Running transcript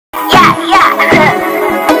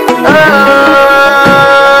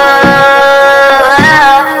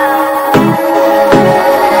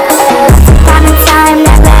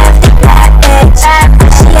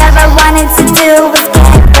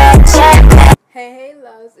Hey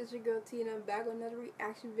loves, it's your girl T and I'm back with another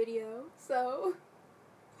reaction video. So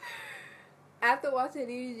after watching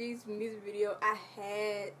DDG's music video, I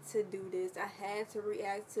had to do this. I had to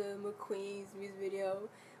react to MCQUEEN's music video.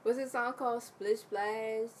 What's a song called SPLISH,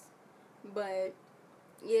 SPLISH? But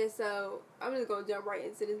yeah, so I'm just gonna jump right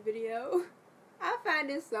into this video. I find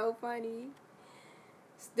it so funny.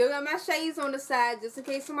 Still got my shades on the side just in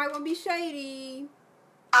case somebody wanna be shady.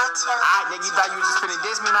 Alright, nigga, you thought you was just finna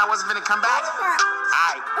diss me and I wasn't finna come back?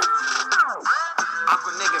 Alright.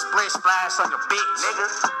 Uncle nigga splish splash on your bitch. Nigga.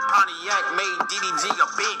 PontiacMadeDDG your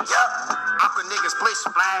bitch. Yup. Uncle nigga splish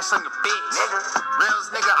splash on your bitch. Nigga.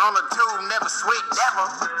 Realest nigga on the tube, never switch. Never.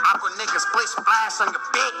 Uncle nigga splish splash on your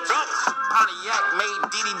bitch.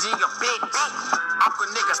 PontiacMadeDDG your bitch. Uncle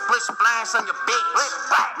nigga splish splash on your bitch.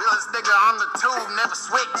 Realest nigga on the tube, never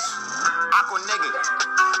switch. Uncle nigga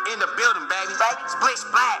in the building, baby. Splish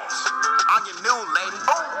splash on your new lady.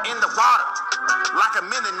 In the water, like I'm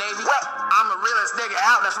in the Navy. I'm the realest nigga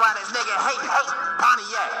out, that's why this nigga hate me.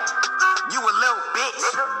 Pontiac, you a little bitch.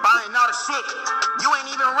 Buying all the shit, you ain't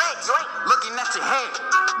even rich. Looking at your head,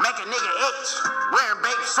 make a nigga itch. Wearing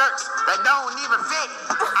baby shirts that don't even fit.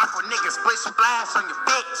 Aqua nigga splish splash on your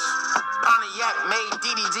bitch.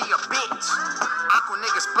 PontiacMadeDDG your bitch. Aqua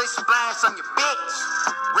nigga splish splash on your bitch.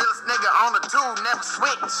 Realest nigga on the tube, never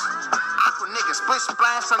switch. Aqua nigga splish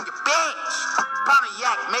splash on your bitch.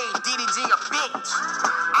 PontiacMadeDDG your bitch.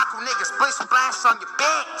 Aqua nigga splish splash on your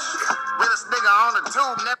bitch. Realest nigga on the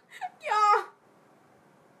tube, never. Y'all,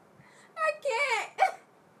 I can't.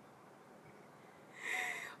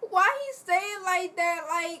 Why he saying like that?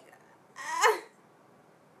 Like,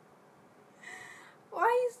 why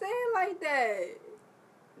he saying like that?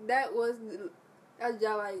 That's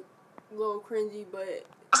just like a little cringy, but.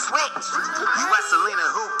 Switch. You at Selena,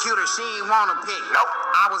 who cuter, she ain't wanna pick. Nope.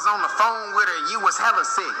 I was on the phone with her, you was hella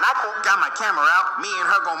sick. Got my camera out, me and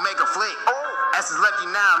her gon' make a flick. Ass is lefty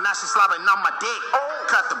now she slobbing on my dick.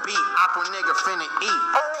 Cut the beat, Aqua nigga finna eat.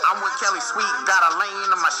 I'm with Kelly Sweet, got her laying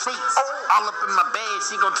in my sheets. All up in my bed,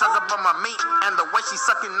 she gon' tuck up on my meat. And the way she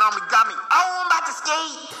sucking on me got me, I'm about to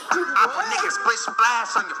ski. Aqua nigga splish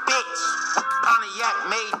splash on your bitch.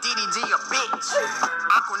 PontiacMadeDDG your bitch.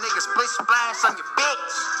 Aqua nigga splish splash on your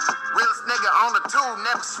bitch. Realest nigga on the tube,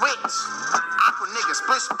 never switch. Aqua nigga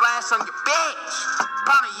splish splash on your bitch.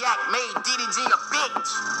 PontiacMadeDDG your bitch.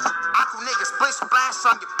 Aqua nigga splish splash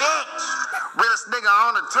on your bitch. Realest nigga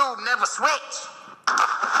on the tube, never switch.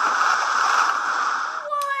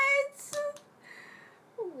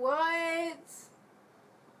 What?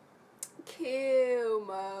 Kill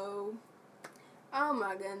Mo. Oh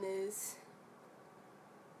my goodness.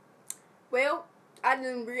 Well, I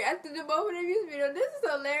didn't react to the both of these videos. This is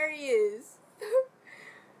hilarious.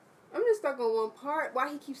 I'm just stuck on one part. Why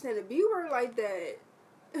he keeps saying the B word like that?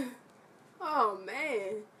 Oh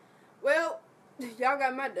man. Well, y'all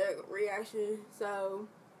got my reaction. So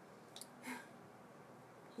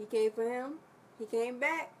he came for him. He came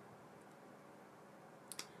back.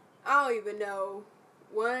 I don't even know.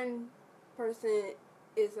 One person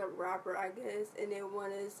is a rapper, I guess, and then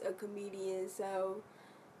one is a comedian. So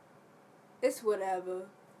it's whatever.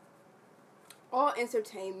 All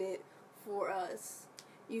entertainment for us.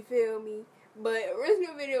 You feel me? But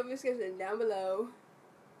original video description down below.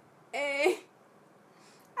 And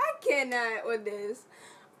I cannot with this.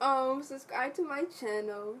 Subscribe to my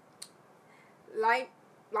channel. Like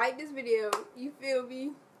this video. You feel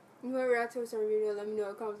me? You want to react to a certain video, let me know in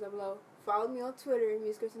the comments down below. Follow me on Twitter in the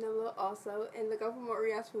description down below also. And look out for more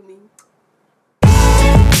reacts from me.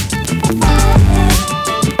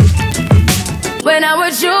 When I'm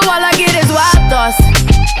with you, all I